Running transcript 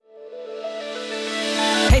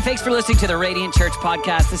Thanks for listening to the Radiant Church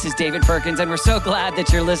podcast. This is David Perkins, and we're so glad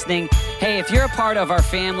that you're listening. Hey, if you're a part of our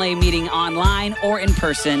family meeting online or in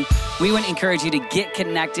person, we would encourage you to get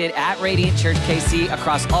connected at Radiant Church KC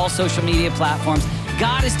across all social media platforms.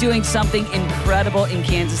 God is doing something incredible in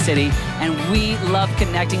Kansas City, and we love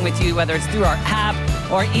connecting with you, whether it's through our app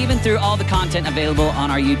or even through all the content available on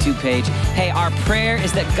our YouTube page. Hey, our prayer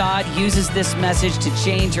is that God uses this message to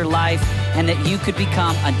change your life and that you could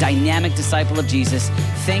become a dynamic disciple of Jesus.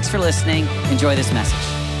 Thanks for listening. Enjoy this message.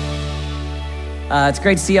 It's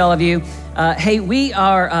great to see all of you. Hey, we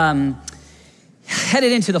are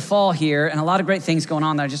headed into the fall here, and a lot of great things going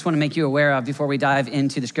on that I just want to make you aware of before we dive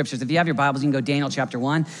into the scriptures. If you have your Bibles, you can go Daniel chapter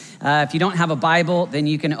 1. If you don't have a Bible, then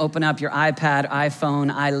you can open up your iPad,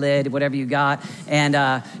 iPhone, iLid, whatever you got,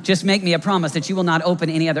 and just make me a promise that you will not open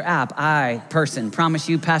any other app. Promise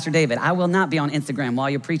you, Pastor David, I will not be on Instagram while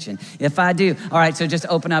you're preaching. If I do, all right, so just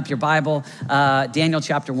open up your Bible. Daniel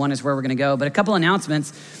chapter 1 is where we're going to go, but a couple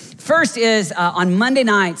announcements. First is on Monday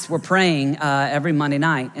nights, we're praying every Monday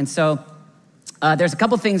night, and so there's a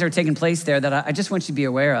couple things that are taking place there that I just want you to be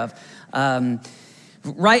aware of.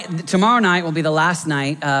 Tomorrow night will be the last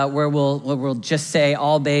night where we'll just say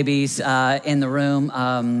all babies in the room,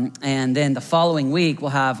 and then the following week we'll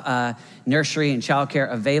have nursery and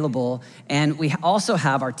childcare available, and we also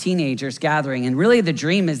have our teenagers gathering. And really, the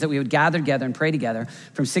dream is that we would gather together and pray together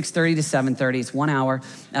from 6:30 to 7:30. It's 1 hour.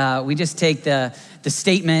 We just take the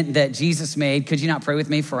statement that Jesus made, "Could you not pray with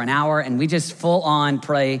me for an hour?" And we just full on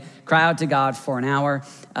pray, cry out to God for an hour.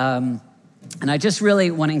 And I just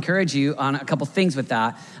really want to encourage you on a couple things with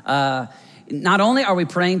that. Not only are we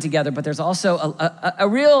praying together, but there's also a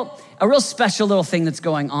real special little thing that's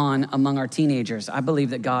going on among our teenagers. I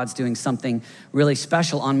believe that God's doing something really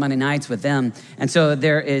special on Monday nights with them. And so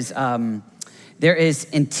there is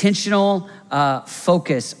intentional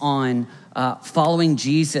focus on following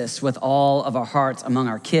Jesus with all of our hearts among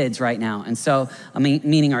our kids right now. And so,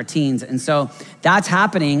 meaning our teens. And so that's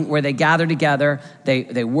happening where they gather together,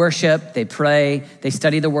 they worship, they pray, they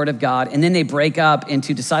study the word of God, and then they break up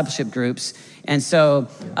into discipleship groups. And so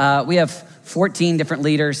we have 14 different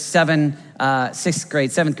leaders, 6th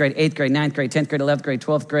grade, 7th grade, 8th grade, 9th grade, 10th grade, 11th grade,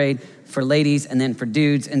 12th grade for ladies, and then for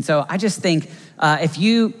dudes. And so I just think if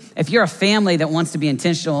you're a family that wants to be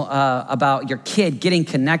intentional about your kid getting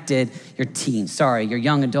connected, your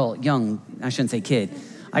young adult, I shouldn't say kid.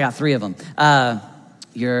 I got 3 of them.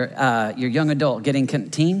 Your young adult getting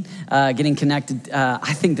connected.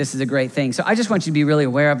 I think this is a great thing. So I just want you to be really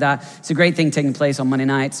aware of that. It's a great thing taking place on Monday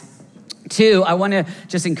nights. 2, I want to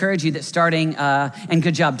just encourage you that starting, and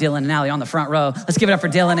good job, Dylan and Allie on the front row. Let's give it up for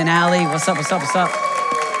Dylan and Allie. What's up?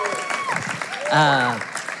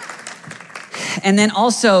 And then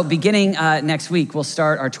also beginning next week, we'll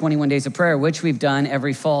start our 21 days of prayer, which we've done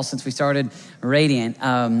every fall since we started Radiant.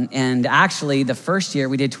 And actually the first year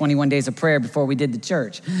we did 21 days of prayer before we did the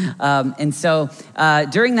church. And so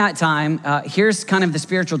during that time, here's kind of the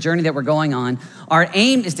spiritual journey that we're going on. Our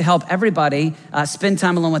aim is to help everybody spend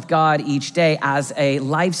time alone with God each day as a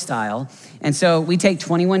lifestyle. And so we take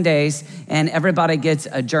 21 days and everybody gets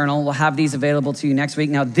a journal. We'll have these available to you next week.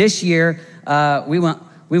 Now this year, we went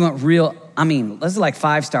real, this is like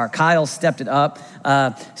 5-star. Kyle stepped it up.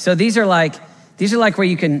 So these are like where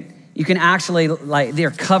you can actually, like,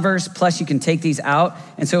 they're covers, plus you can take these out.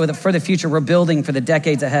 And so for the future, we're building for the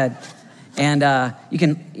decades ahead. And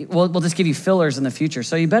we'll just give you fillers in the future.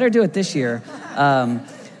 So you better do it this year.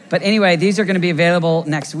 But anyway, these are going to be available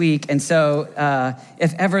next week. And so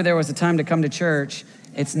if ever there was a time to come to church,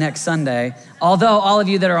 it's next Sunday. Although all of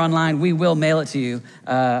you that are online, we will mail it to you.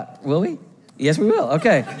 Will we? Yes, we will.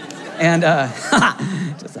 Okay. And I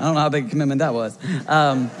don't know how big a commitment that was.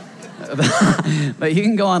 But you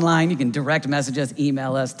can go online, you can direct message us,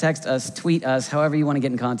 email us, text us, tweet us, however you want to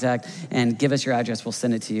get in contact, and give us your address. We'll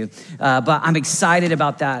send it to you. But I'm excited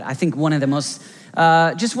about that. I think one of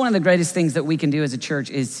the greatest things that we can do as a church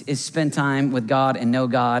is spend time with God and know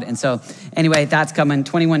God. And so anyway, that's coming.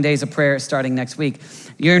 21 days of prayer starting next week.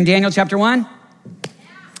 You're in Daniel chapter 1?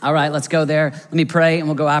 All right, let's go there. Let me pray, and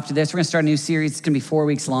we'll go after this. We're going to start a new series. It's going to be 4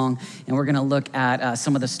 weeks long, and we're going to look at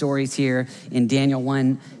some of the stories here in Daniel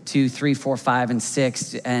 1, 2, 3, 4, 5, and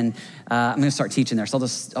 6, and I'm going to start teaching there. So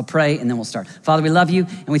I'll pray, and then we'll start. Father, we love you,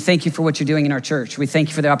 and we thank you for what you're doing in our church. We thank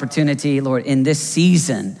you for the opportunity, Lord, in this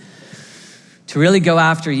season to really go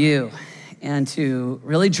after you and to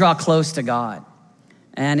really draw close to God.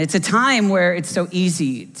 And it's a time where it's so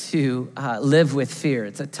easy to live with fear.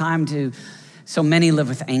 It's a time so many live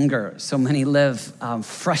with anger. So many live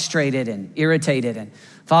frustrated and irritated. And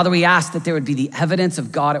Father, we ask that there would be the evidence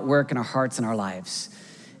of God at work in our hearts and our lives.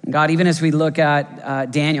 And God, even as we look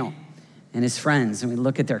at Daniel, and his friends, and we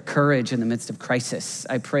look at their courage in the midst of crisis.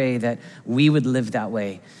 I pray that we would live that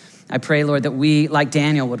way. I pray, Lord, that we, like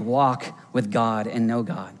Daniel, would walk with God and know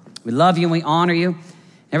God. We love you and we honor you.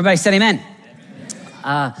 Everybody said amen.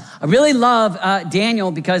 I really love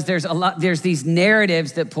Daniel because there's these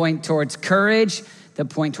narratives that point towards courage, that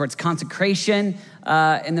point towards consecration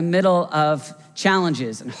in the middle of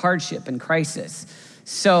challenges and hardship and crisis.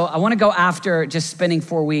 So I want to go after just spending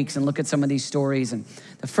 4 weeks and look at some of these stories. And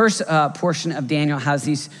the first portion of Daniel has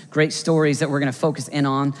these great stories that we're going to focus in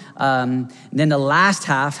on. Then the last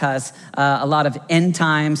half has a lot of end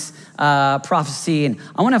times prophecy. And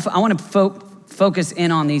I want to focus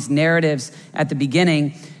in on these narratives at the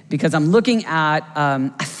beginning because I'm looking at, I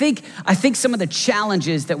think some of the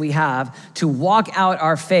challenges that we have to walk out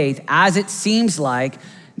our faith as it seems like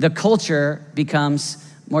the culture becomes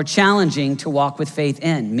more challenging to walk with faith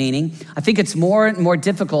in, meaning I think it's more and more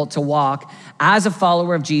difficult to walk as a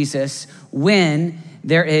follower of Jesus when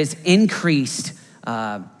there is increased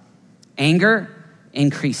anger,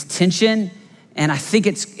 increased tension, and I think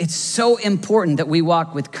it's so important that we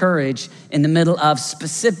walk with courage in the middle of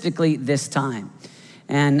specifically this time.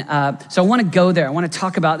 And so I want to go there. I want to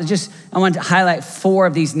talk about I want to highlight 4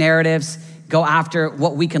 of these narratives, go after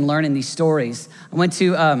what we can learn in these stories. I went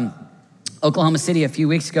to Oklahoma City a few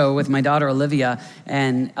weeks ago with my daughter Olivia,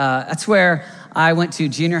 and that's where I went to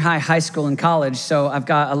junior high, high school, and college, so I've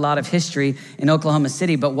got a lot of history in Oklahoma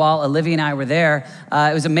City. But while Olivia and I were there,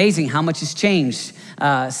 it was amazing how much has changed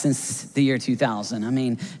since the year 2000. I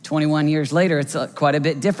mean, 21 years later, it's quite a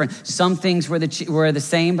bit different. Some things were the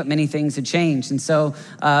same, but many things had changed. And so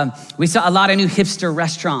we saw a lot of new hipster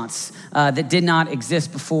restaurants that did not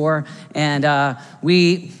exist before. And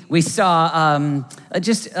we saw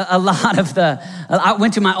just a lot of I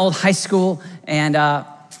went to my old high school,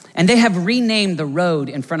 and they have renamed the road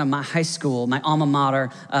in front of my high school, my alma mater,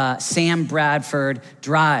 Sam Bradford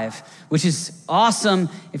Drive, which is awesome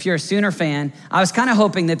if you're a Sooner fan. I was kind of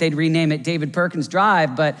hoping that they'd rename it David Perkins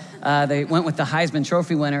Drive, but they went with the Heisman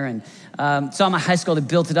Trophy winner. And saw my high school, they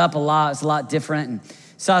built it up a lot. It's a lot different. And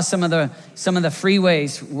saw some of the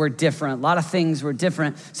freeways were different. A lot of things were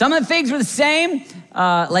different. Some of the things were the same.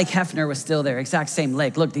 Lake Hefner was still there. Exact same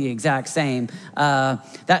lake. Looked the exact same.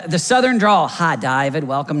 The Southern Drawl. Hi, David.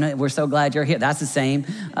 Welcome. We're so glad you're here. That's the same.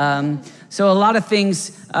 So a lot of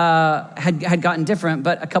things had gotten different,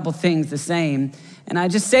 but a couple things the same. And I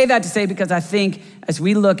just say that to say because I think as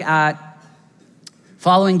we look at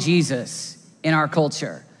following Jesus in our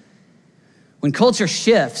culture, when culture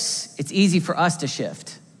shifts, it's easy for us to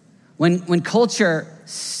shift. When culture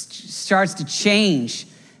starts to change,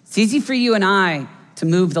 it's easy for you and I to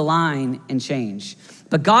move the line and change.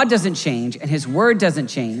 But God doesn't change, and his word doesn't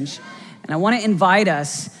change. And I want to invite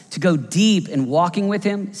us to go deep in walking with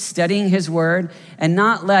him, studying his word, and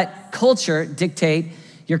not let culture dictate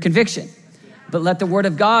your conviction, but let the word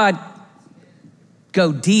of God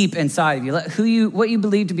go deep inside of you. Let what you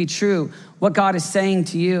believe to be true, what God is saying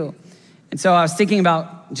to you. And so I was thinking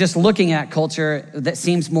about just looking at culture that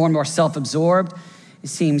seems more and more self-absorbed. It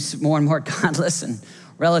seems more and more godless and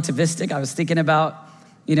relativistic. I was thinking about,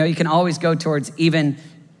 you can always go towards even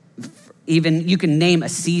you can name a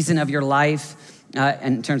season of your life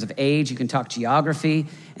in terms of age. You can talk geography.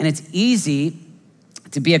 And it's easy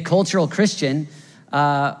to be a cultural Christian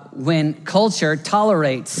when culture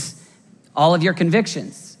tolerates all of your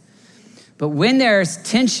convictions. But when there's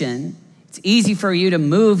tension, it's easy for you to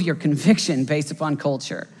move your conviction based upon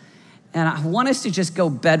culture. And I want us to just go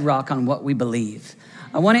bedrock on what we believe.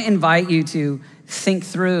 I want to invite you to think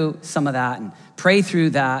through some of that and pray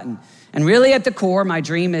through that. And really at the core, my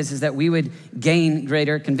dream is that we would gain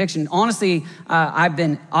greater conviction. Honestly, I've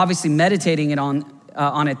been obviously meditating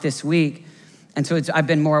on it this week. And so I've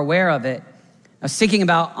been more aware of it. I was thinking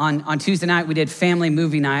about on Tuesday night, we did family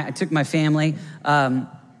movie night. I took my family,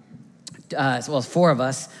 as well as 4 of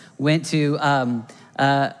us, went to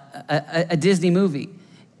a Disney movie.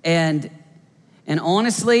 And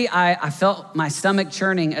honestly, I felt my stomach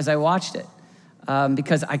churning as I watched it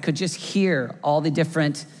because I could just hear all the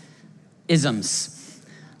different isms.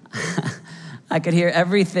 I could hear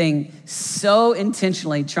everything so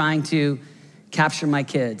intentionally trying to capture my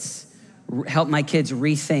kids, help my kids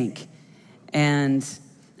rethink. And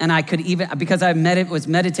I could even, because I was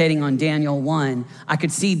meditating on Daniel 1, I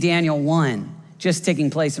could see Daniel 1 just taking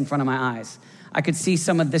place in front of my eyes. I could see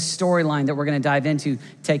some of this storyline that we're going to dive into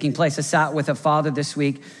taking place. I sat with a father this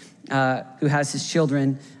week who has his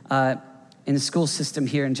children in the school system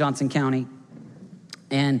here in Johnson County.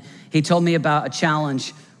 And he told me about a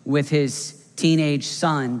challenge with his teenage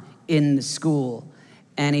son in the school.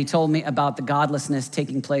 And he told me about the godlessness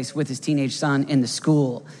taking place with his teenage son in the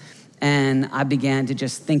school. And I began to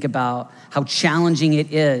just think about how challenging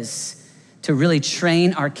it is to really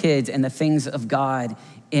train our kids in the things of God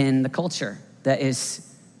in the culture that's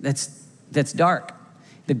dark,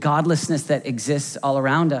 the godlessness that exists all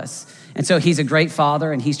around us. And so he's a great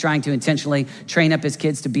father, and he's trying to intentionally train up his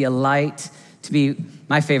kids to be a light, to be,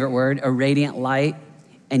 my favorite word, a radiant light.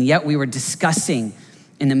 And yet we were discussing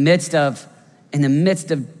in the midst of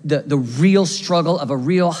the real struggle of a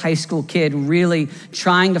real high school kid really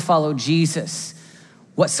trying to follow Jesus,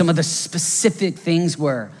 what some of the specific things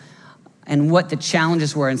were and what the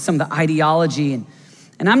challenges were and some of the ideology.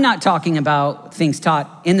 And I'm not talking about things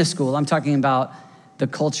taught in the school. I'm talking about the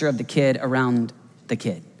culture of the kid around the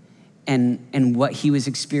kid and what he was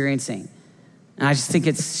experiencing. And I just think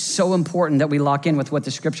it's so important that we lock in with what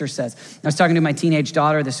the scripture says. I was talking to my teenage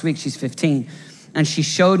daughter this week. She's 15. And she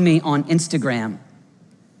showed me on Instagram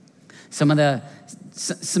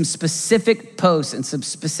some specific posts and some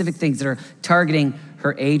specific things that are targeting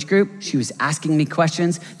her age group. She was asking me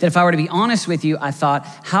questions that, if I were to be honest with you, I thought,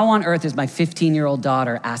 how on earth is my 15-year-old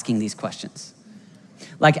daughter asking these questions?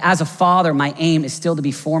 Like, as a father, my aim is still to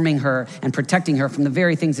be forming her and protecting her from the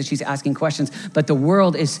very things that she's asking questions. But the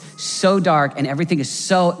world is so dark and everything is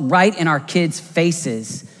so right in our kids'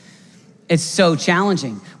 faces. It's so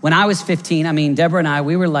challenging. When I was 15, Deborah and I,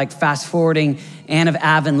 we were like fast forwarding Anne of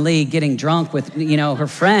Avonlea getting drunk with, her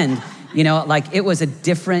friend, like it was a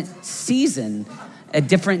different season, a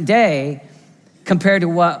different day compared to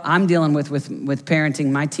what I'm dealing with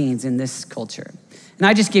parenting my teens in this culture. And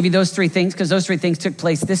I just gave you those three things because those three things took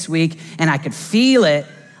place this week, and I could feel it,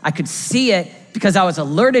 I could see it because I was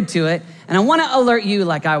alerted to it. And I want to alert you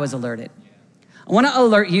like I was alerted. I want to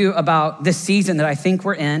alert you about this season that I think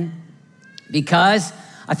we're in, because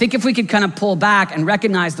I think if we could kind of pull back and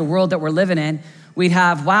recognize the world that we're living in, we'd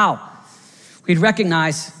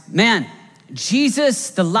recognize, man, Jesus,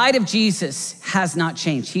 the light of Jesus has not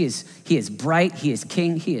changed. He is bright, he is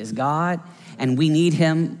King, he is God, and we need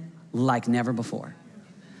him like never before.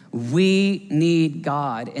 We need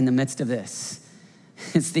God in the midst of this.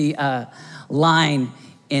 It's the line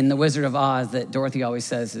in The Wizard of Oz that Dorothy always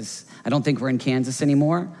says is, I don't think we're in Kansas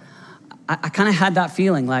anymore. I kind of had that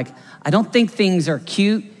feeling, like, I don't think things are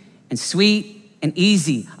cute and sweet and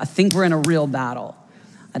easy. I think we're in a real battle.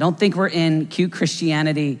 I don't think we're in cute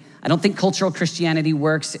Christianity. I don't think cultural Christianity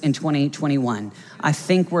works in 2021. I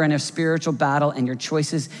think we're in a spiritual battle, and your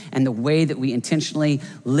choices and the way that we intentionally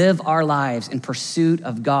live our lives in pursuit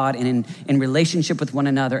of God and in relationship with one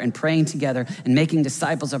another and praying together and making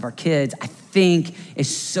disciples of our kids, I think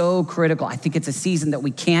is so critical. I think it's a season that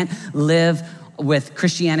we can't live with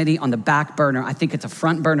Christianity on the back burner. I think it's a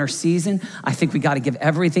front burner season. I think we got to give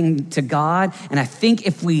everything to God. And I think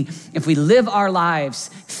if we live our lives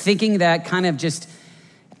thinking that kind of just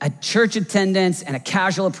a church attendance and a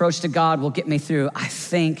casual approach to God will get me through, I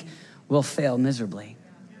think we'll fail miserably.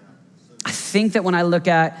 I think that when I look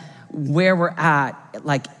at where we're at,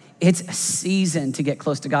 like, it's a season to get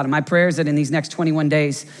close to God. And my prayer is that in these next 21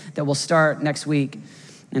 days that we'll start next week,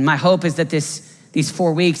 and my hope is that these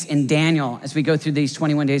 4 weeks in Daniel, as we go through these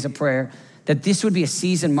 21 days of prayer, that this would be a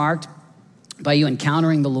season marked by you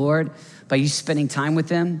encountering the Lord, by you spending time with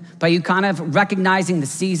him, by you kind of recognizing the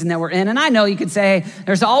season that we're in. And I know you could say,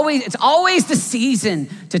 it's always the season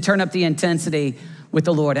to turn up the intensity with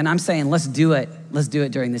the Lord. And I'm saying, let's do it. Let's do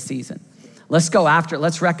it during the season. Let's go after it.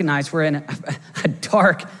 Let's recognize we're in a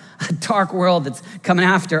dark world that's coming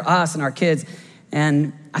after us and our kids.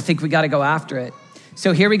 And I think we got to go after it.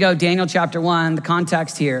 So here we go, Daniel chapter 1, the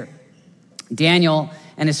context here. Daniel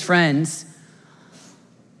and his friends,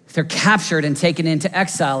 they're captured and taken into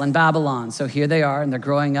exile in Babylon. So here they are, and they're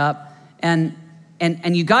growing up. And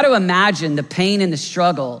you got to imagine the pain and the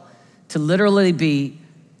struggle to literally be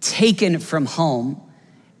taken from home.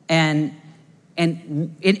 And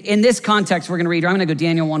in this context, we're going to read, I'm going to go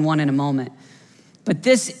Daniel 1:1 in a moment. But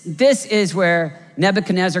this is where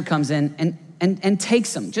Nebuchadnezzar comes in and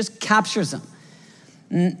takes them, just captures them.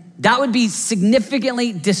 That would be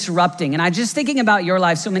significantly disrupting. And I'm just thinking about your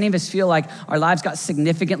life. So many of us feel like our lives got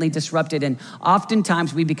significantly disrupted, and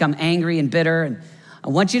oftentimes we become angry and bitter. And I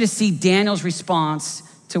want you to see Daniel's response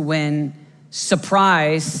to when,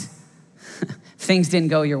 surprise, things didn't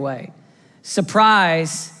go your way.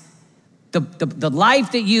 Surprise, the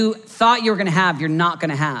life that you thought you were gonna have, you're not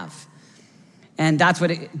gonna have. And that's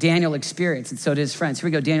what Daniel experienced, and so did his friends. Here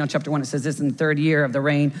we go, Daniel chapter 1. It says this: in the 3rd year of the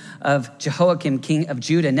reign of Jehoiakim, king of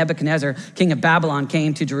Judah, Nebuchadnezzar, king of Babylon,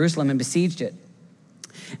 came to Jerusalem and besieged it.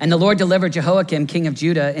 And the Lord delivered Jehoiakim, king of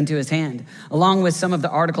Judah, into his hand, along with some of the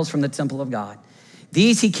articles from the temple of God.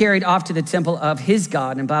 These he carried off to the temple of his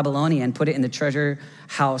God in Babylonia and put it in the treasure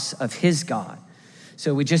house of his God.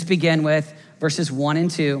 So we just begin with verses 1 and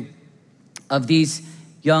 2 of these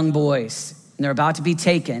young boys, and they're about to be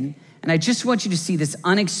taken. And I just want you to see this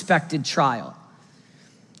unexpected trial.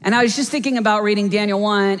 And I was just thinking about reading Daniel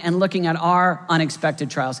 1 and looking at our unexpected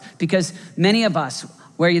trials, because many of us,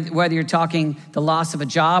 whether you're talking the loss of a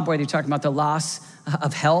job, whether you're talking about the loss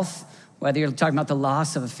of health, whether you're talking about the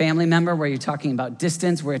loss of a family member, where you're talking about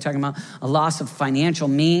distance, where you're talking about a loss of financial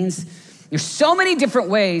means, there's so many different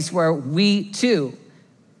ways where we too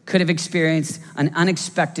could have experienced an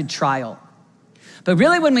unexpected trial. But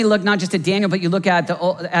really, when we look not just at Daniel, but you look at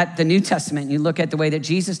the New Testament, and you look at the way that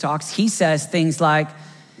Jesus talks, he says things like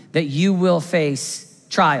that you will face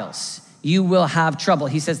trials. You will have trouble.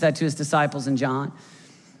 He says that to his disciples in John.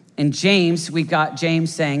 In James, we got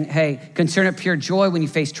James saying, hey, consider it pure joy when you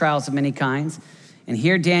face trials of many kinds. And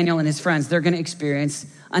here Daniel and his friends, they're going to experience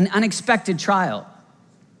an unexpected trial.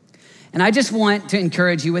 And I just want to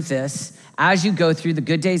encourage you with this. As you go through the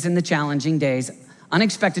good days and the challenging days,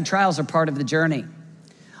 unexpected trials are part of the journey.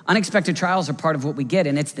 Unexpected trials are part of what we get,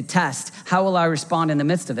 and it's the test. How will I respond in the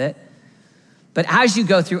midst of it? But as you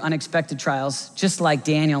go through unexpected trials, just like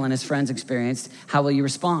Daniel and his friends experienced, how will you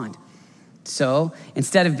respond? So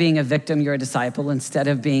instead of being a victim, you're a disciple. Instead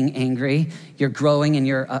of being angry, you're growing in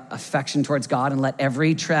your affection towards God, and let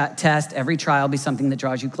every test, every trial be something that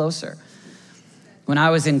draws you closer. When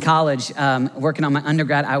I was in college, working on my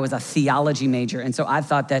undergrad, I was a theology major. And so I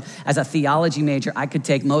thought that as a theology major, I could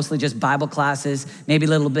take mostly just Bible classes, maybe a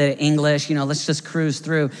little bit of English, let's just cruise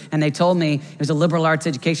through. And they told me it was a liberal arts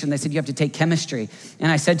education. They said, you have to take chemistry.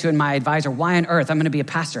 And I said to my advisor, why on earth? I'm going to be a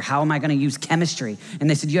pastor. How am I going to use chemistry? And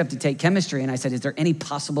they said, you have to take chemistry. And I said, is there any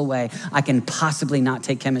possible way I can possibly not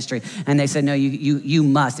take chemistry? And they said, no, you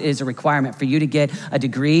must. It is a requirement for you to get a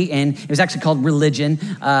degree in, it was actually called religion,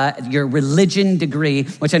 your religion degree,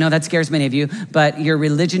 which I know that scares many of you, but your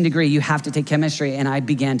religion degree, you have to take chemistry. And I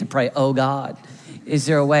began to pray, oh God, is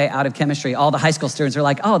there a way out of chemistry? All the high school students are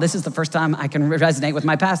like, oh, this is the first time I can resonate with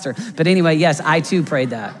my pastor. But anyway, yes, I too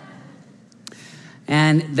prayed that.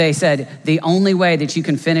 And they said, the only way that you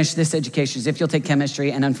can finish this education is if you'll take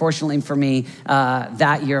chemistry. And unfortunately for me,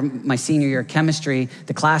 that year, my senior year, chemistry,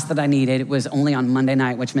 the class that I needed was only on Monday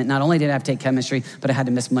night, which meant not only did I have to take chemistry, but I had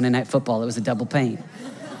to miss Monday Night Football. It was a double pain.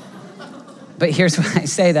 But here's why I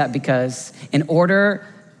say that, because in order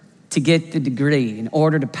to get the degree, in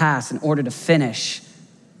order to pass, in order to finish,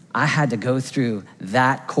 I had to go through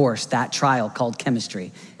that course, that trial called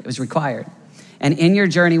chemistry. It was required. And in your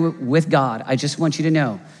journey with God, I just want you to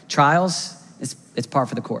know, trials, it's par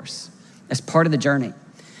for the course. It's part of the journey.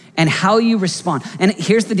 And how you respond. And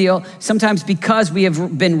here's the deal. Sometimes because we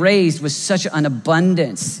have been raised with such an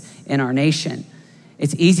abundance in our nation,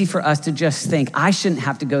 it's easy for us to just think, I shouldn't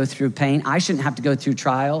have to go through pain. I shouldn't have to go through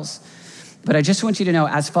trials. But I just want you to know,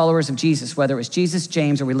 as followers of Jesus, whether it was Jesus,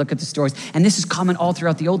 James, or we look at the stories, and this is common all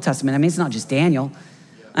throughout the Old Testament. I mean, it's not just Daniel.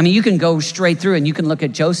 I mean, you can go straight through and you can look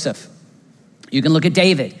at Joseph. You can look at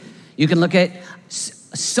David. You can look at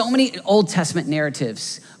so many Old Testament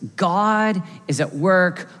narratives. God is at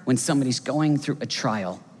work when somebody's going through a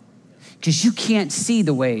trial, because you can't see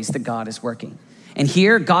the ways that God is working. And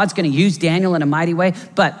here, God's going to use Daniel in a mighty way,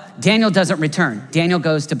 but Daniel doesn't return. Daniel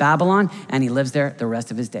goes to Babylon, and he lives there the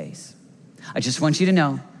rest of his days. I just want you to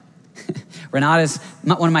know, one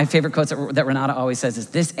of my favorite quotes that Renata always says is,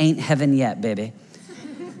 this ain't heaven yet, baby.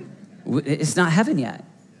 It's not heaven yet.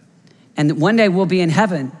 And one day we'll be in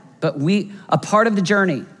heaven, but a part of the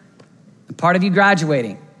journey, a part of you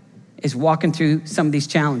graduating is walking through some of these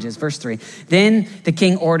challenges. Verse 3, then the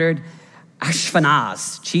king ordered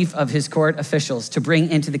Ashpenaz, chief of his court officials, to bring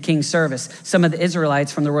into the king's service some of the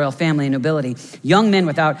Israelites from the royal family and nobility, young men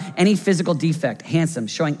without any physical defect, handsome,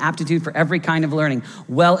 showing aptitude for every kind of learning,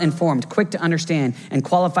 well-informed, quick to understand, and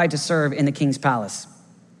qualified to serve in the king's palace.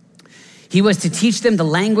 He was to teach them the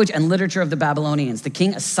language and literature of the Babylonians. The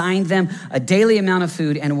king assigned them a daily amount of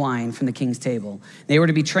food and wine from the king's table. They were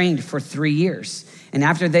to be trained for 3 years. And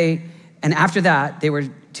after that, they were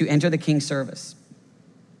to enter the king's service.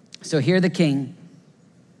 So here the King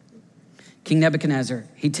Nebuchadnezzar,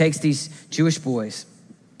 he takes these Jewish boys,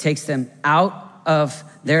 takes them out of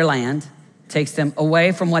their land, takes them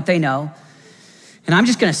away from what they know. And I'm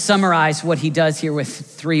just going to summarize what he does here with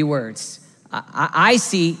 3 words. I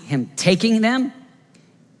see him taking them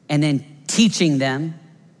and then teaching them,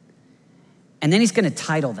 and then he's going to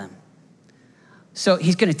title them. So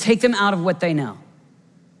he's going to take them out of what they know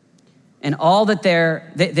and all that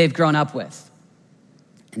they've grown up with.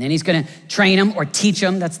 And then he's going to train them or teach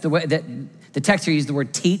them. That's the way that the text here uses the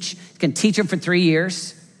word teach. He's going to teach them for 3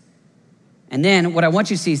 years. And then what I want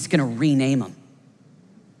you to see is he's going to rename them.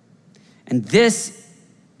 And this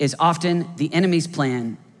is often the enemy's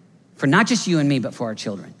plan for not just you and me, but for our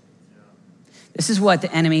children. This is what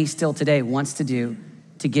the enemy still today wants to do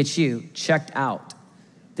to get you checked out.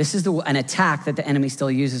 This is an attack that the enemy still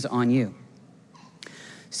uses on you.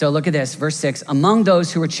 So look at this, verse 6. Among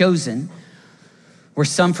those who were chosen were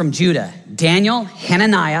some from Judah: Daniel,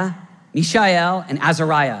 Hananiah, Mishael, and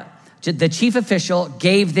Azariah. The chief official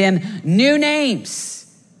gave them new names.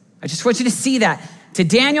 I just want you to see that. To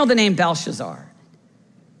Daniel, the name Belshazzar.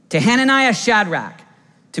 To Hananiah, Shadrach.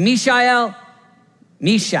 To Mishael,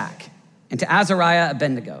 Meshach. And to Azariah,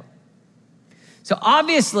 Abednego. So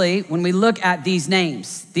obviously, when we look at these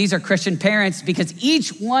names, these are Christian parents, because each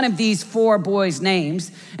one of these 4 boys'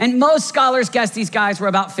 names, and most scholars guess these guys were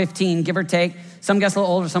about 15, give or take. Some guess a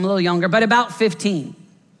little older, some a little younger, but about 15.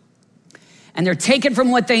 And they're taken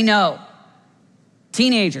from what they know.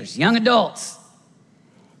 Teenagers, young adults.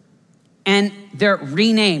 And they're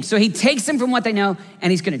renamed. So he takes them from what they know,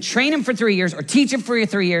 and he's gonna train them for 3 years or teach them for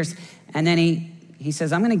 3 years. And then he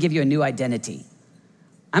says, I'm gonna give you a new identity.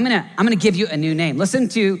 I'm gonna give you a new name. Listen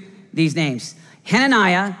to these names.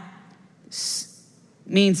 Hananiah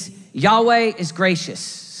means Yahweh is gracious.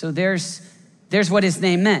 So there's what his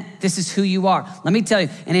name meant. This is who you are. Let me tell you,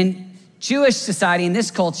 and in Jewish society, in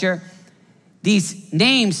this culture, these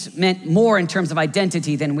names meant more in terms of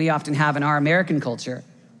identity than we often have in our American culture.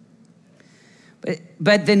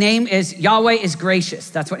 But the name is Yahweh is gracious.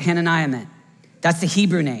 That's what Hananiah meant. That's the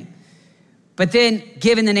Hebrew name. But then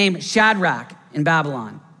given the name Shadrach in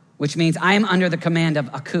Babylon, which means I am under the command of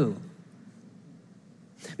Aku.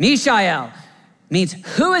 Mishael means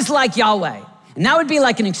who is like Yahweh? And that would be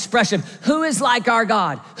like an expression, who is like our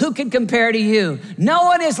God? Who can compare to you? No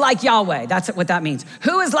one is like Yahweh. That's what that means.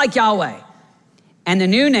 Who is like Yahweh? And the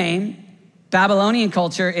new name, Babylonian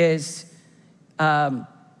culture is,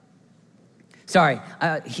 Shadrach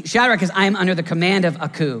is I am under the command of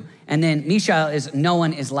Aku. And then Mishael is no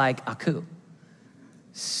one is like Aku.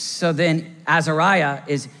 So then Azariah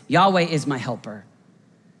is Yahweh is my helper.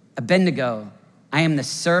 Abednego, I am the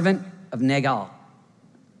servant of Negal,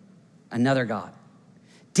 another God.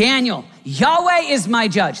 Daniel, Yahweh is my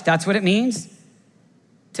judge. That's what it means.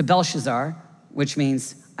 To Belshazzar, which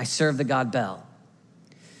means I serve the God Bel.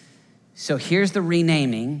 So here's the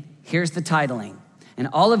renaming, here's the titling. And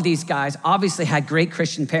all of these guys obviously had great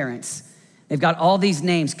Christian parents. They've got all these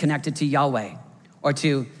names connected to Yahweh or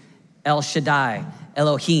to El Shaddai,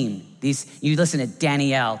 Elohim. You listen to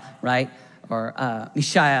Daniel, right? Or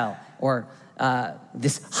Mishael, or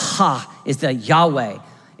this Ha is the Yahweh.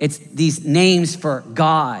 It's these names for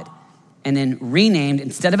God, and then renamed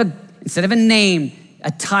instead of a name, a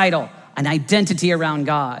title, an identity around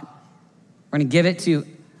God. We're gonna give it to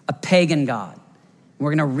a pagan God. We're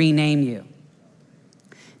gonna rename you.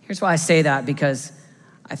 Here's why I say that, because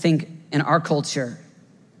I think in our culture,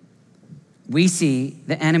 we see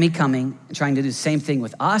the enemy coming and trying to do the same thing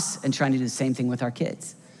with us and trying to do the same thing with our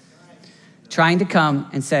kids. Trying to come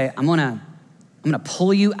and say, I'm gonna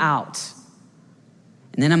pull you out,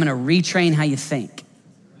 and then I'm gonna retrain how you think.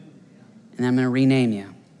 And then I'm gonna rename you.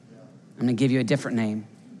 I'm gonna give you a different name.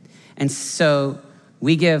 And so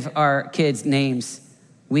we give our kids names,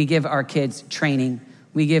 we give our kids training,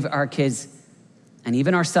 we give our kids, and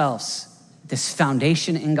even ourselves, this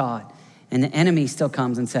foundation in God. And the enemy still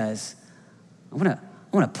comes and says, I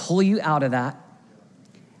wanna pull you out of that,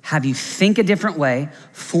 have you think a different way,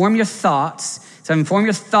 form your thoughts. So I form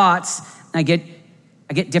your thoughts, and I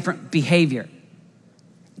get different behavior.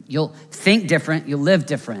 You'll think different, you'll live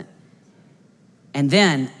different. And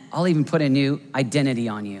then I'll even put a new identity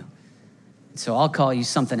on you. So I'll call you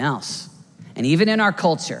something else. And even in our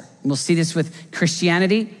culture, and we'll see this with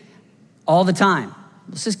Christianity all the time.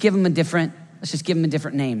 Let's just give them a different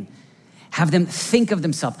name. Have them think of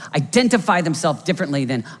themselves, identify themselves differently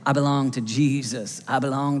than I belong to Jesus, I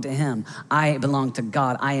belong to him, I belong to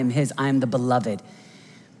God, I am his, I am the beloved.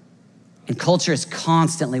 And culture is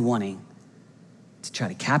constantly wanting to try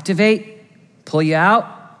to captivate, pull you out,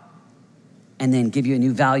 and then give you a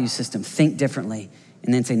new value system, think differently,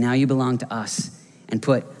 and then say, now you belong to us, and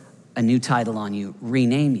put a new title on you,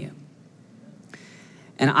 rename you.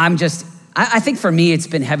 And I think for me, it's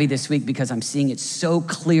been heavy this week because I'm seeing it so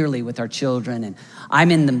clearly with our children. And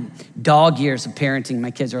I'm in the dog years of parenting.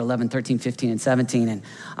 My kids are 11, 13, 15, and 17. And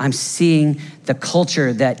I'm seeing the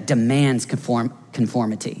culture that demands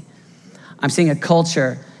conformity. I'm seeing a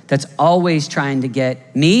culture that's always trying to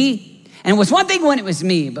get me. And it was one thing when it was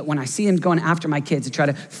me, but when I see them going after my kids to try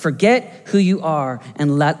to forget who you are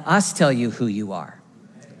and let us tell you who you are.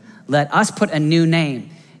 Let us put a new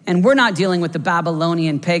name. And we're not dealing with the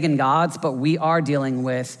Babylonian pagan gods, but we are dealing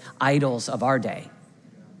with idols of our day.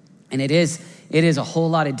 And it is It is a whole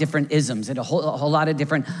lot of different isms and a whole lot of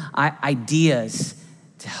different ideas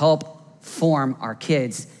to help form our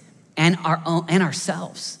kids and our own and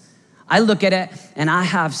ourselves. I look at it and I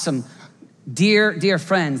have some dear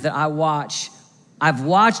friends that I've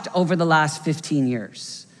watched over the last 15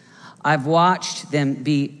 years. I've watched them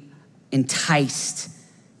be enticed,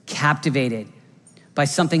 captivated by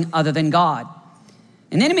something other than God.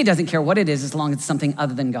 And the enemy doesn't care what it is as long as it's something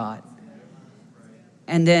other than God.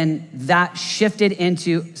 And then that shifted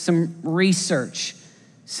into some research,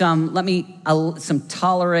 some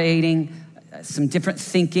tolerating, some different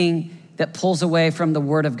thinking that pulls away from the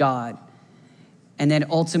word of God. And then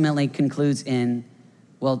ultimately concludes in,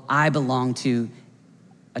 well, I belong to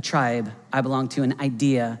a tribe. I belong to an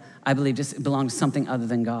idea. I believe just belong to something other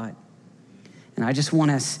than God. And I just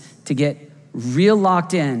want us to get real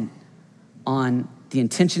locked in on the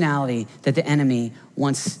intentionality that the enemy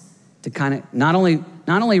wants to kind of not only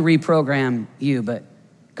reprogram you, but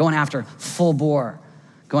going after full bore,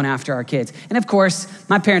 going after our kids. And of course,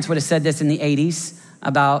 my parents would have said this in the 80s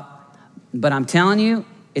but I'm telling you,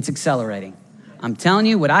 it's accelerating. I'm telling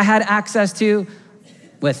you what I had access to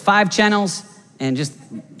with 5 channels and just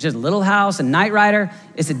Little House and Knight Rider,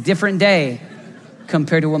 it's a different day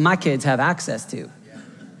compared to what my kids have access to.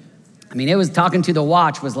 I mean, it was talking to the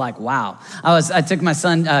watch was like, wow. I took my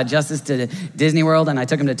son, Justice, to Disney World, and I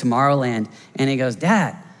took him to Tomorrowland. And he goes,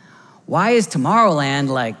 Dad, why is Tomorrowland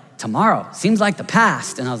like tomorrow? Seems like the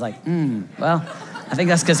past. And I was like, well, I think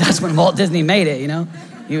that's because that's when Walt Disney made it, you know?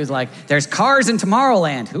 He was like, there's cars in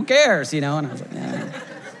Tomorrowland. Who cares, you know? And I was like, yeah.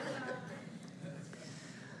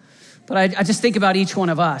 But I just think about each one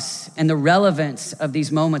of us and the relevance of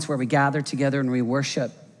these moments where we gather together and we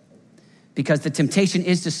worship. Because the temptation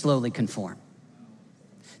is to slowly conform.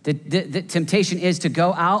 The temptation is to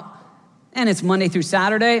go out, and it's Monday through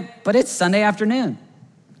Saturday, but it's Sunday afternoon.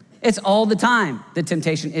 It's all the time. The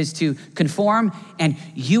temptation is to conform, and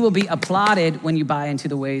you will be applauded when you buy into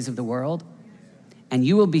the ways of the world, and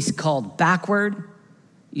you will be called backward.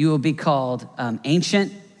 You will be called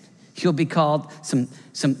ancient. You'll be called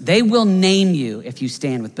they will name you if you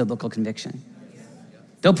stand with biblical conviction.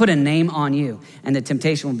 They'll put a name on you, and the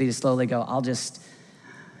temptation will be to slowly go,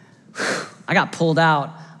 I got pulled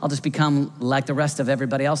out. I'll just become like the rest of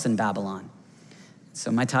everybody else in Babylon.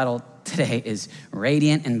 So my title today is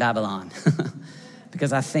Radiant in Babylon.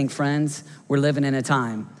 Because I think, friends, we're living in a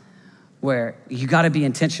time where you got to be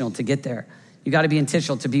intentional to get there. You got to be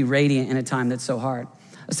intentional to be radiant in a time that's so hard.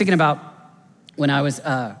 I was thinking about when I was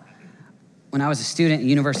a student at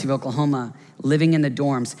University of Oklahoma, living in the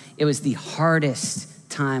dorms. It was the hardest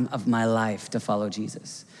time of my life to follow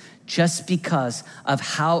Jesus, just because of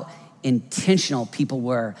how intentional people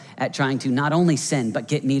were at trying to not only sin, but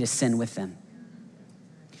get me to sin with them.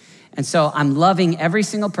 And so I'm loving every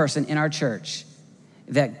single person in our church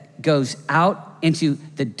that goes out into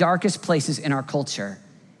the darkest places in our culture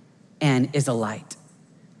and is a light,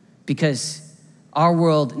 because our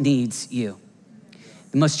world needs you.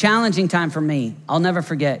 The most challenging time for me, I'll never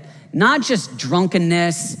forget, not just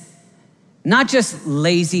drunkenness, not just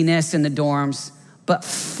laziness in the dorms, but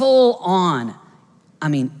full on,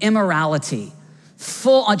 immorality.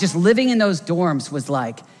 Full on, just living in those dorms was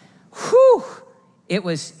like, whew, it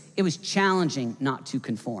was challenging not to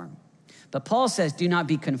conform. But Paul says, do not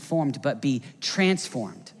be conformed, but be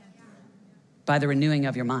transformed by the renewing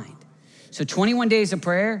of your mind. So 21 days of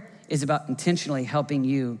prayer is about intentionally helping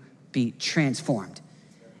you be transformed.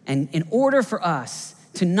 And in order for us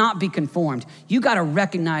to not be conformed, you got to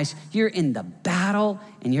recognize you're in the battle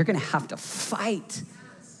and you're going to have to fight.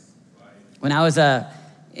 When I was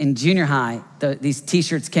in junior high, these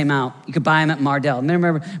t-shirts came out. You could buy them at Mardel.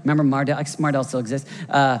 Remember Mardel? I guess Mardel still exists.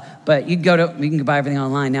 But you can buy everything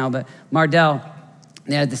online now. But Mardel,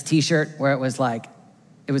 they had this t-shirt where it was like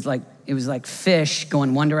fish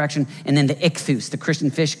going one direction, and then the ichthus, the Christian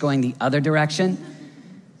fish, going the other direction.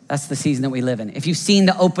 That's the season that we live in. If you've seen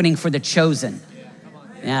the opening for The Chosen,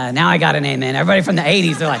 yeah, now I got an amen. Everybody from the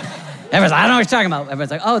 80s, they're like, everyone's like, I don't know what you're talking about.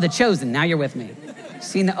 Everyone's like, oh, The Chosen, now you're with me.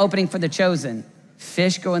 Seen the opening for The Chosen.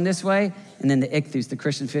 Fish going this way, and then the ichthus, the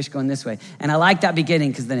Christian fish, going this way. And I like that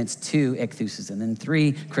beginning because then it's 2 ichthuses, and then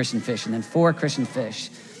 3 Christian fish, and then 4 Christian fish.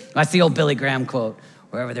 That's the old Billy Graham quote,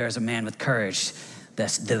 wherever there is a man with courage,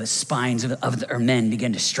 the spines of men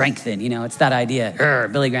begin to strengthen. You know, it's that idea,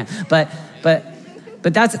 Billy Graham. But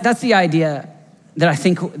that's the idea that I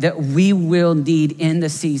think that we will need in the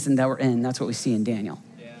season that we're in. That's what we see in Daniel.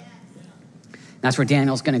 Yeah. That's where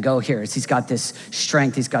Daniel's gonna go here. He's got this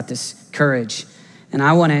strength, he's got this courage. And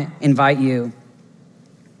I wanna invite you,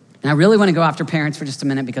 and I really wanna go after parents for just a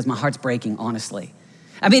minute because my heart's breaking, honestly.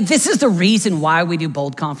 I mean, this is the reason why we do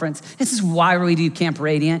Bold Conference. This is why we do Camp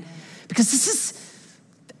Radiant, because this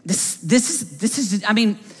is, I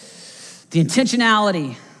mean, the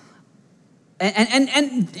intentionality. And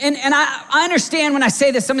I understand when I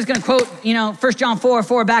say this, somebody's gonna quote, 1 John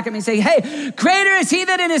 4:4 back at me and say, hey, greater is he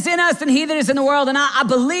that is in us than he that is in the world. And I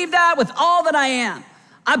believe that with all that I am.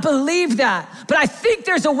 I believe that. But I think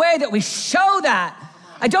there's a way that we show that.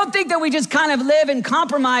 I don't think that we just kind of live and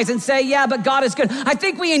compromise and say, yeah, but God is good. I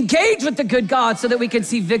think we engage with the good God so that we can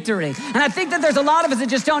see victory. And I think that there's a lot of us that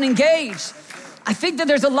just don't engage. I think that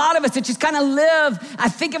there's a lot of us that just kind of live. I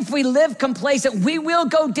think if we live complacent, we will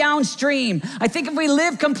go downstream. I think if we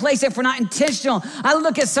live complacent, if we're not intentional, I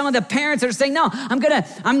look at some of the parents that are saying, no, I'm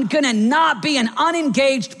gonna not be an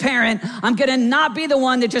unengaged parent. I'm gonna not be the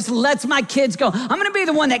one that just lets my kids go. I'm gonna be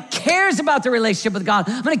the one that cares about the relationship with God.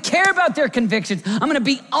 I'm gonna care about their convictions. I'm gonna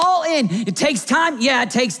be all in. It takes time. Yeah, it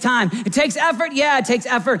takes time. It takes effort. Yeah, it takes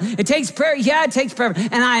effort. It takes prayer. Yeah, it takes prayer.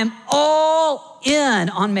 And I am all in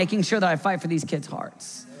on making sure that I fight for these kids'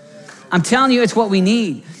 hearts. I'm telling you, it's what we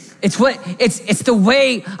need. It's the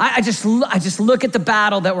way I just look at the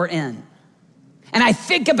battle that we're in. And I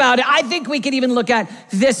think about it. I think we could even look at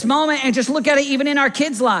this moment and just look at it even in our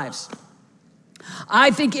kids' lives. I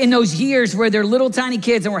think in those years where they're little tiny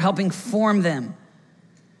kids and we're helping form them.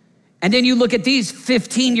 And then you look at these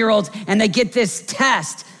 15-year-olds and they get this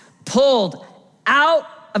test pulled out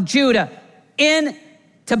of Judah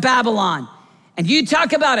into Babylon. And you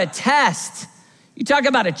talk about a test, you talk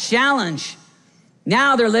about a challenge.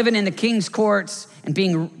 Now they're living in the king's courts and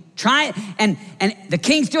and the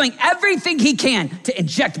king's doing everything he can to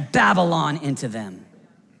inject Babylon into them.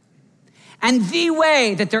 And the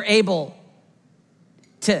way that they're able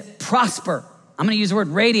to prosper, I'm gonna use the word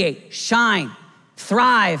radiate, shine,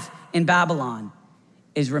 thrive in Babylon,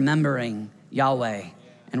 is remembering Yahweh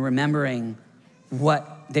and remembering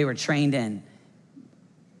what they were trained in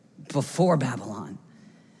before Babylon.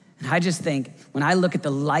 And I just think, when I look at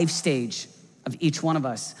the life stage of each one of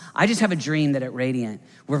us, I just have a dream that at Radiant,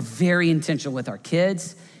 we're very intentional with our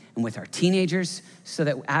kids and with our teenagers so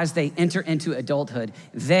that as they enter into adulthood,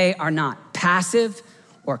 they are not passive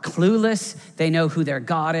or clueless. They know who their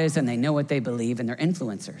God is and they know what they believe and they're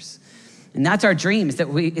influencers. And that's our dream,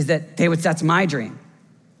 that's my dream.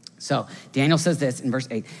 So Daniel says this in verse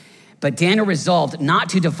 8, but Daniel resolved not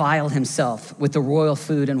to defile himself with the royal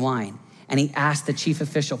food and wine. And he asked the chief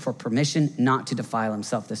official for permission not to defile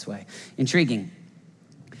himself this way. Intriguing.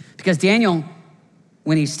 Because Daniel,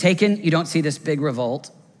 when he's taken, you don't see this big revolt.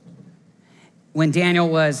 When Daniel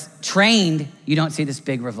was trained, you don't see this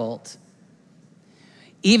big revolt.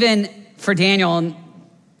 Even for Daniel,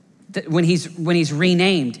 when he's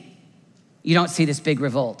renamed, you don't see this big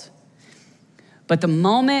revolt. But the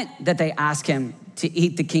moment that they ask him to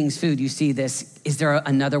eat the king's food, you see this, is there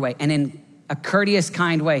another way? And in a courteous,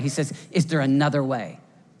 kind way, he says, is there another way?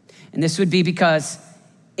 And this would be because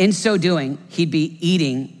in so doing, he'd be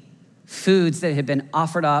eating foods that had been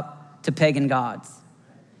offered up to pagan gods.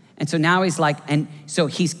 And so now he's like, and so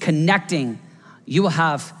he's connecting, you will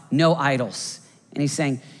have no idols. And he's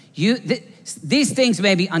saying, these things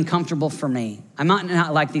may be uncomfortable for me. I might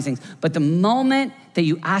not like these things, but the moment that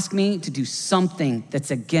you ask me to do something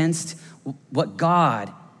that's against what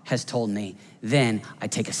God has told me, then I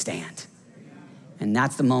take a stand. And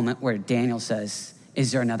that's the moment where Daniel says,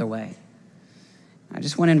 is there another way? I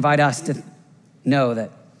just want to invite us to know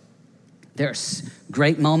that there's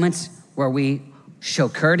great moments where we show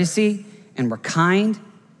courtesy and we're kind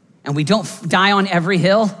and we don't die on every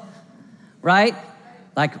hill, right?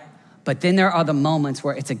 But then there are the moments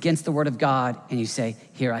where it's against the word of God and you say,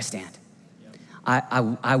 here I stand.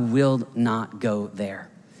 I will not go there.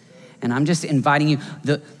 And I'm just inviting you,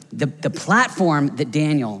 the platform that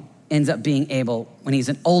Daniel ends up being able, when he's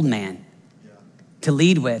an old man, to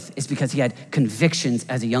lead with is because he had convictions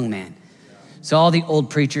as a young man. So all the old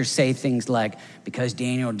preachers say things like, because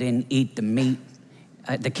Daniel didn't eat the meat,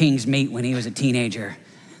 the king's meat when he was a teenager,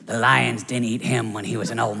 the lions didn't eat him when he was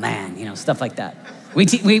an old man, stuff like that. We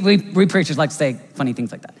preachers like to say funny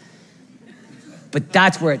things like that. But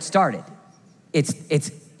that's where it started. It's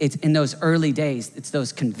in those early days, it's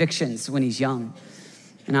those convictions when he's young.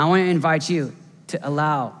 And I want to invite you to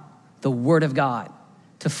allow the word of God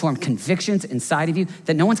to form convictions inside of you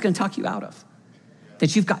that no one's going to talk you out of,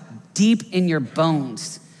 that you've got deep in your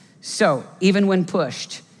bones. So even when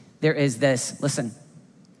pushed, there is this, listen,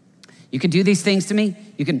 you can do these things to me.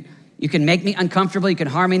 You can make me uncomfortable. You can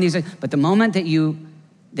harm me in these ways. But the moment that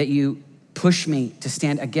you push me to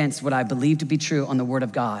stand against what I believe to be true on the word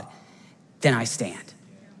of God, then I stand.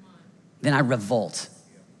 Then I revolt.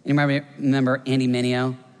 Anybody remember Andy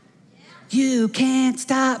Mineo? You can't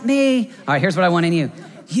stop me. All right, here's what I want in you.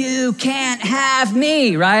 You can't have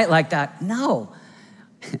me, right? Like that. No.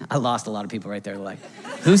 I lost a lot of people right there. Like,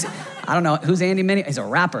 I don't know, who's Andy Minnie? He's a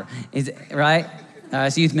rapper, right?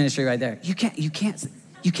 It's youth ministry right there. You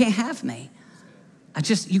can't have me.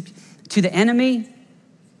 To the enemy,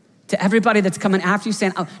 to everybody that's coming after you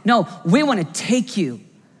saying, oh, no, we want to take you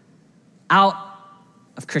out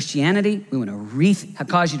of Christianity. We want to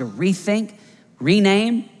cause you to rethink,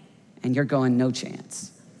 rename, and you're going, no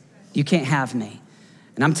chance. You can't have me.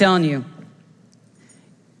 And I'm telling you,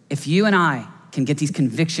 if you and I can get these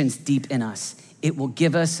convictions deep in us, it will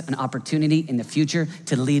give us an opportunity in the future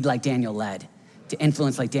to lead like Daniel led, to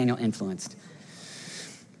influence like Daniel influenced.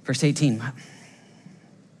 Verse 18. All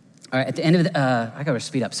right, at the end of I gotta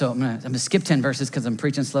speed up. So I'm gonna skip 10 verses because I'm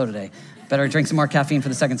preaching slow today. Better drink some more caffeine for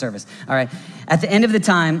the second service. All right, at the end of the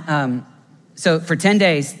time, so for 10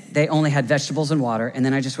 days, they only had vegetables and water. And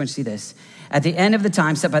then I just want you to see this. At the end of the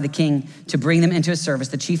time set by the king to bring them into his service,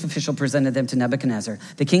 the chief official presented them to Nebuchadnezzar.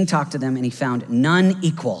 The king talked to them and he found none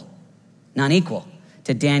equal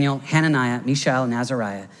to Daniel, Hananiah, Mishael, and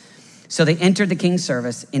Azariah. So they entered the king's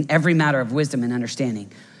service in every matter of wisdom and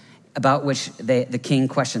understanding, about which the king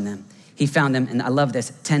questioned them. He found them, and I love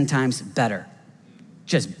this, 10 times better,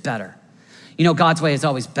 just better. You know, God's way is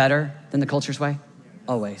always better than the culture's way,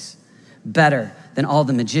 always. Better than all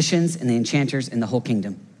the magicians and the enchanters in the whole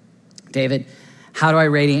kingdom. David, how do I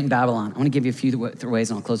radiate in Babylon? I wanna give you a few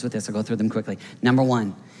ways, and I'll close with this. I'll go through them quickly. Number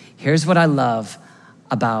one, here's what I love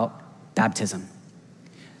about baptism.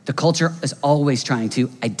 The culture is always trying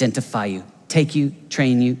to identify you, take you,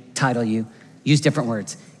 train you, title you, use different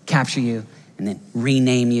words, capture you, and then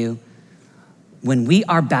rename you. When we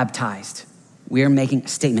are baptized, we are making a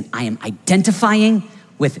statement. I am identifying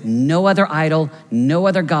with no other idol, no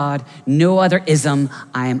other God, no other ism.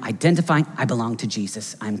 I am identifying, I belong to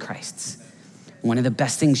Jesus, I'm Christ's. One of the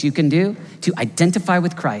best things you can do to identify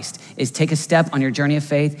with Christ is take a step on your journey of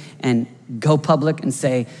faith and go public and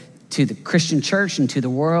say to the Christian church and to the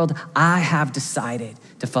world, I have decided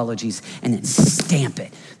to follow Jesus, and then stamp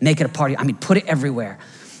it, make it a party. I mean, put it everywhere.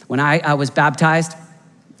 When I was baptized,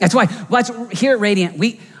 that's why here at Radiant,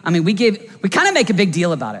 we kind of make a big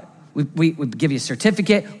deal about it. We give you a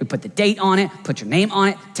certificate, we put the date on it, put your name on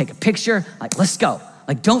it, take a picture, like, let's go.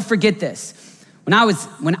 Like, don't forget this. When I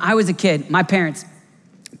was a kid, my parents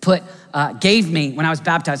gave me, when I was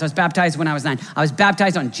baptized when I was 9. I was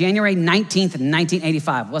baptized on January 19th,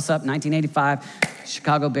 1985. What's up, 1985,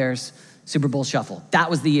 Chicago Bears, Super Bowl Shuffle. That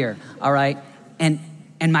was the year, all right? And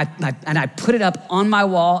I put it up on my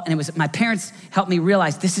wall, and it was, my parents helped me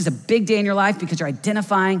realize this is a big day in your life because you're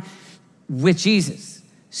identifying with Jesus.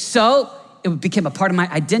 So it became a part of my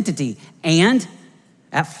identity. And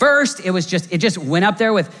at first, it just went up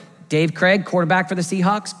there with Dave Craig, quarterback for the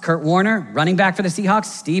Seahawks, Kurt Warner, running back for the Seahawks,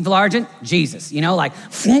 Steve Largent, Jesus,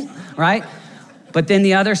 right? But then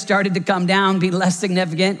the others started to come down, be less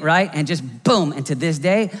significant, right? And just boom, and to this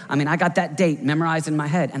day, I got that date memorized in my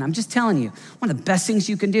head. And I'm just telling you, one of the best things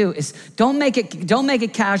you can do is don't make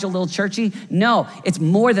it casual, little churchy. No, it's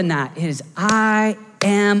more than that. It is, I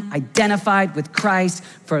am identified with Christ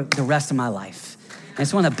for the rest of my life. And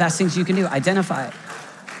it's one of the best things you can do, identify it.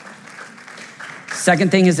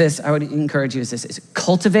 Second thing is this, I would encourage you is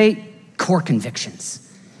cultivate core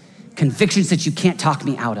convictions. Convictions that you can't talk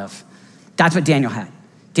me out of. That's what Daniel had.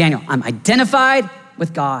 Daniel, I'm identified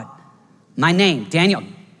with God. My name, Daniel,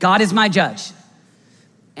 God is my judge.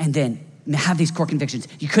 And then have these core convictions.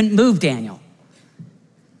 You couldn't move Daniel.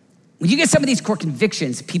 When you get some of these core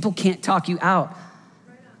convictions, people can't talk you out.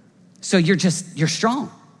 So you're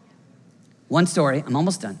strong. One story, I'm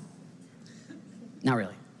almost done. Not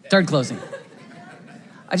really. Third closing.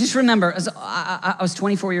 I just remember, I was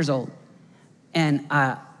 24 years old, and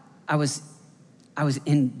I was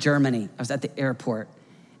in Germany. I was at the airport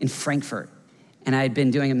in Frankfurt, and I had been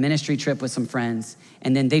doing a ministry trip with some friends,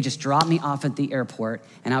 and then they just dropped me off at the airport,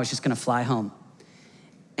 and I was just gonna fly home.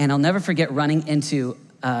 And I'll never forget running into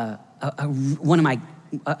a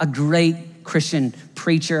great Christian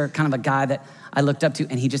preacher, kind of a guy that I looked up to,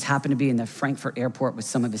 and he just happened to be in the Frankfurt airport with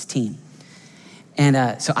some of his team.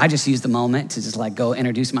 And so I just used the moment to just go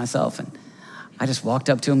introduce myself, and I just walked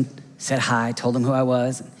up to him, said hi, told him who I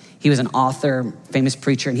was. He was an author, famous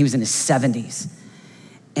preacher, and he was in his 70s.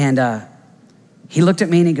 And he looked at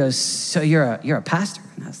me and he goes, so you're a pastor?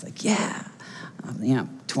 And I was like, yeah,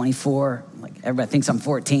 24, everybody thinks I'm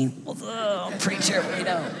 14. Well, preacher,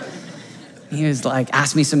 He was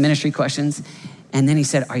asked me some ministry questions. And then he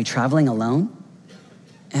said, are you traveling alone?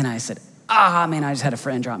 And I said, man, I just had a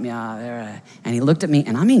friend drop me off there. And he looked at me,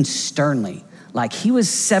 and I mean sternly, like he was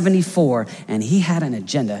 74 and he had an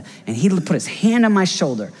agenda and he put his hand on my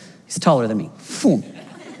shoulder. He's taller than me. Boom.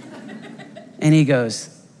 And he goes,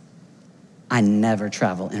 I never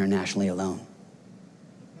travel internationally alone.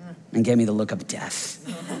 And gave me the look of death.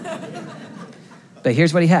 But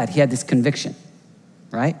here's what he had. He had this conviction,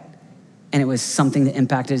 right? And it was something that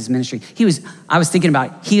impacted his ministry. I was thinking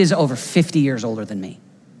about, he is over 50 years older than me.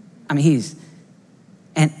 I mean,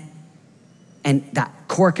 and that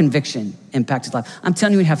core conviction impacted his life. I'm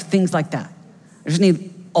telling you, we have things like that. There's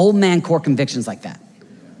need old man core convictions like that.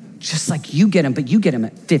 Just like you get them, but you get them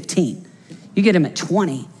at 15. You get them at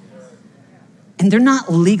 20. And they're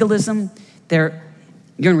not legalism. You're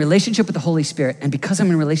in relationship with the Holy Spirit. And because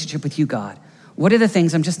I'm in relationship with you, God, what are the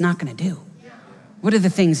things I'm just not gonna do? What are the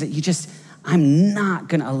things that I'm not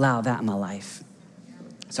gonna allow that in my life?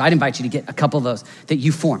 So I'd invite you to get a couple of those that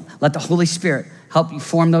you form. Let the Holy Spirit help you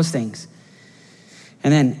form those things.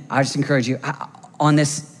 And then I just encourage you, on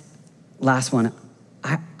this last one,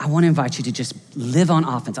 I wanna invite you to just live on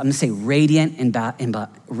offense. I'm gonna say radiate in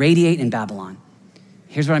Babylon.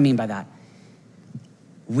 Here's what I mean by that.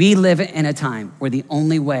 We live in a time where the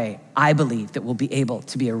only way I believe that we'll be able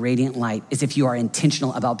to be a radiant light is if you are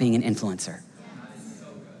intentional about being an influencer.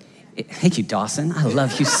 Thank you, Dawson. I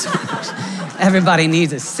love you so much. Everybody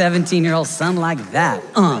needs a 17-year-old son like that.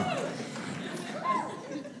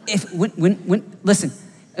 Listen,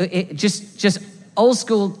 just old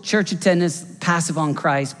school church attendance, passive on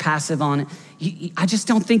Christ, passive on. I just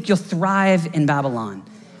don't think you'll thrive in Babylon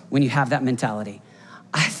when you have that mentality.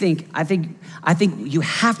 I think you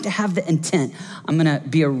have to have the intent. I'm gonna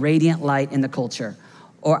be a radiant light in the culture.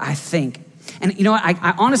 Or I think, and you know what?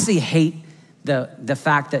 I honestly hate the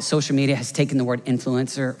fact that social media has taken the word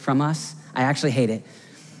influencer from us. I actually hate it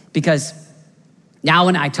because now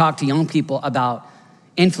when I talk to young people about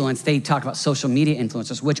influence, they talk about social media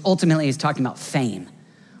influencers, which ultimately is talking about fame,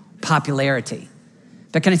 popularity.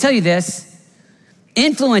 But can I tell you this?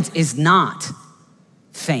 Influence is not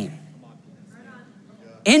fame.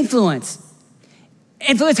 Influence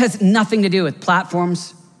has nothing to do with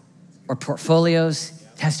platforms or portfolios.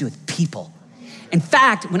 It has to do with people. In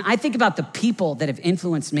fact, when I think about the people that have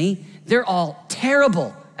influenced me, they're all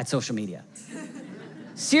terrible at social media.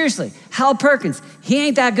 Seriously, Hal Perkins, he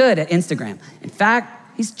ain't that good at Instagram. In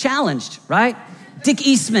fact, he's challenged, right? Dick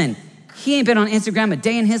Eastman, he ain't been on Instagram a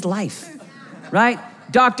day in his life, right?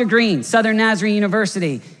 Dr. Green, Southern Nazarene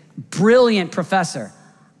University, brilliant professor.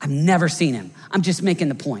 I've never seen him. I'm just making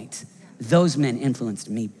the point. Those men influenced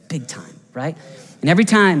me big time, right? And every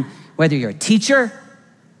time, whether you're a teacher,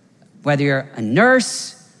 whether you're a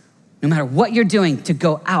nurse, no matter what you're doing, to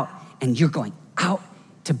go out, and you're going out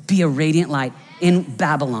to be a radiant light in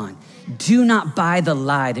Babylon. Do not buy the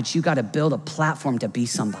lie that you gotta build a platform to be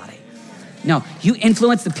somebody. No, you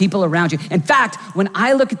influence the people around you. In fact, when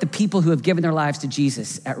I look at the people who have given their lives to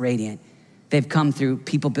Jesus at Radiant, they've come through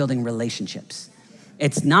people building relationships.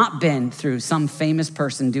 It's not been through some famous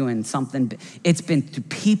person doing something. It's been through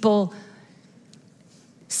people,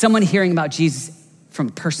 someone hearing about Jesus from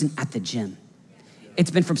a person at the gym. It's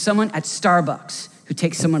been from someone at Starbucks who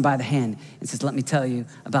takes someone by the hand and says, let me tell you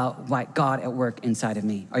about why God at work inside of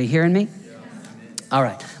me. Are you hearing me? Yeah. All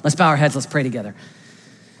right, let's bow our heads, let's pray together.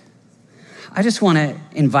 I just wanna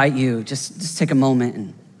invite you, just take a moment,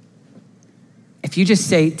 and if you just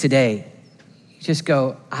say today, you just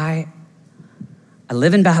go, I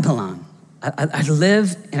live in Babylon. I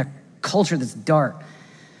live in a culture that's dark,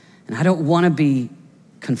 and I don't wanna be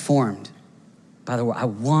conformed by the world. I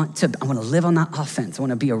want to live on that offense. I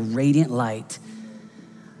wanna be a radiant light.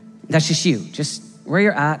 That's just you, just where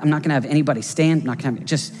you're at. I'm not gonna have anybody stand. I'm not gonna have,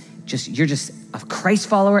 you're just a Christ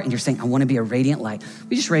follower and you're saying, I wanna be a radiant light.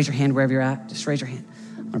 Will you just raise your hand wherever you're at? Just raise your hand.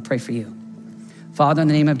 I wanna pray for you. Father, in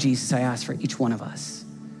the name of Jesus, I ask for each one of us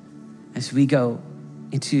as we go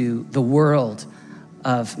into the world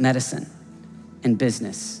of medicine and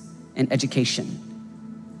business and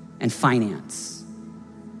education and finance.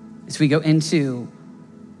 As we go into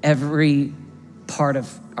every part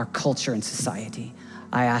of our culture and society,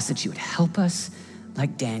 I ask that you would help us,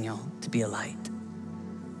 like Daniel, to be a light.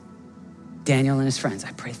 Daniel and his friends,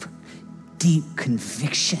 I pray for deep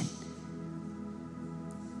conviction.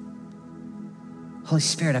 Holy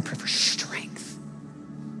Spirit, I pray for strength.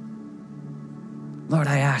 Lord,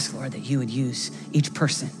 I ask, Lord, that you would use each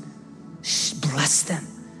person. Bless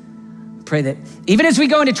them. Pray that even as we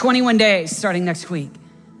go into 21 days, starting next week,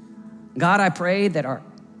 God, I pray that our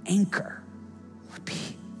anchor would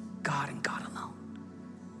be God and God alone.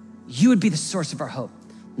 You would be the source of our hope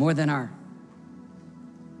more than our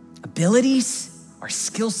abilities, our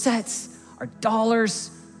skill sets, our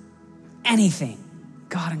dollars, anything.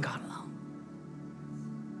 God and God alone.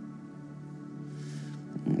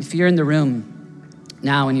 if you're in the room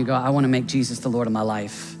now and you go, I want to make Jesus the Lord of my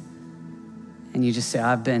life, and you just say,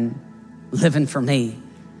 I've been living for me,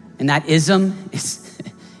 and that ism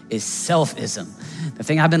is self-ism. The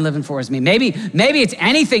thing I've been living for is me. Maybe it's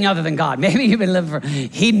anything other than God. Maybe you've been living for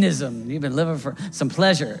hedonism. You've been living for some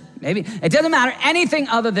pleasure. Maybe it doesn't matter, anything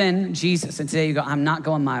other than Jesus. And today you go, I'm not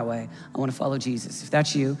going my way. I want to follow Jesus. If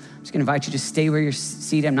that's you, I'm just going to invite you to stay where you're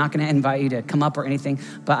seated. I'm not going to invite you to come up or anything,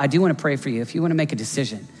 but I do want to pray for you. If you want to make a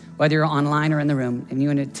decision, whether you're online or in the room, and you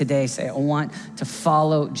want to today say, I want to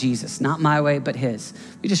follow Jesus, not my way, but his.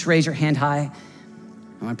 You just raise your hand high.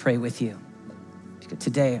 I want to pray with you.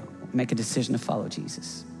 Today, make a decision to follow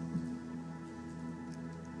Jesus.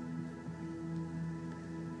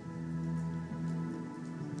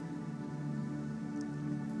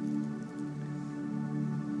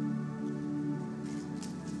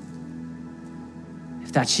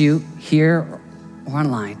 If that's you here or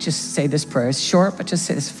online, just say this prayer. It's short, but just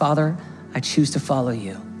say this. Father, I choose to follow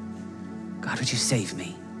you. God, would you save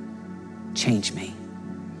me? Change me.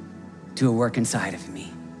 Do a work inside of me.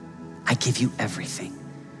 I give you everything.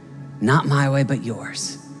 Not my way, but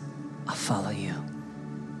yours. I'll follow you.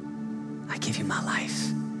 I give you my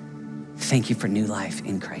life. Thank you for new life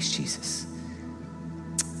in Christ Jesus.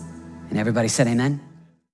 And everybody said amen.